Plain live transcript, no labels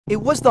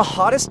It was the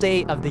hottest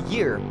day of the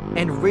year,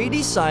 and Ray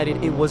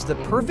decided it was the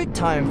perfect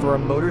time for a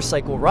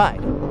motorcycle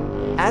ride.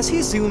 As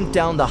he zoomed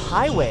down the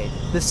highway,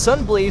 the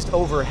sun blazed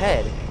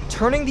overhead,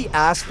 turning the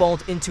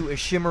asphalt into a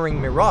shimmering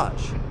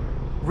mirage.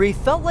 Ray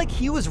felt like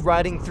he was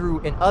riding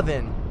through an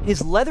oven.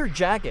 His leather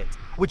jacket,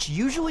 which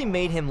usually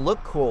made him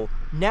look cool,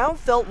 now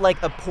felt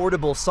like a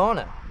portable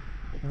sauna.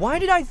 "Why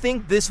did I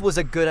think this was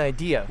a good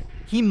idea?"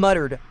 he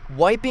muttered,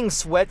 wiping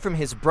sweat from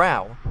his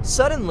brow.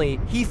 Suddenly,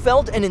 he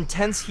felt an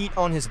intense heat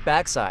on his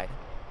backside.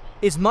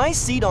 "Is my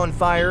seat on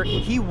fire?"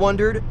 he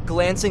wondered,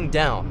 glancing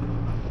down.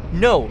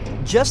 No,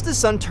 just the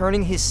sun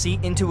turning his seat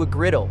into a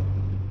griddle.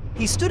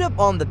 He stood up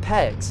on the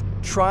pegs,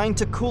 trying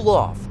to cool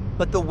off,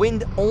 but the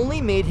wind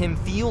only made him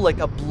feel like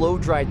a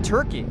blow-dried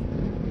turkey.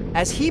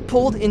 As he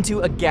pulled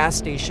into a gas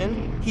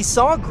station, he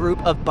saw a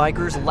group of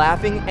bikers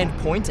laughing and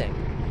pointing.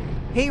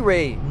 "Hey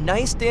Ray,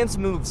 nice dance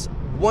moves,"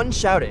 one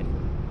shouted.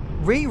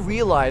 Ray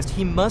realized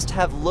he must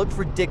have looked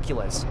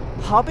ridiculous,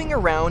 hopping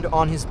around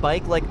on his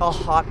bike like a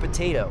hot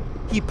potato.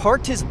 He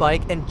parked his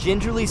bike and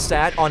gingerly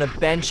sat on a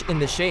bench in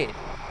the shade.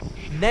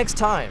 Next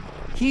time,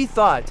 he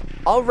thought,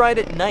 I'll ride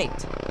at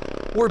night.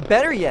 Or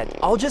better yet,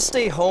 I'll just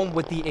stay home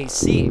with the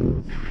AC.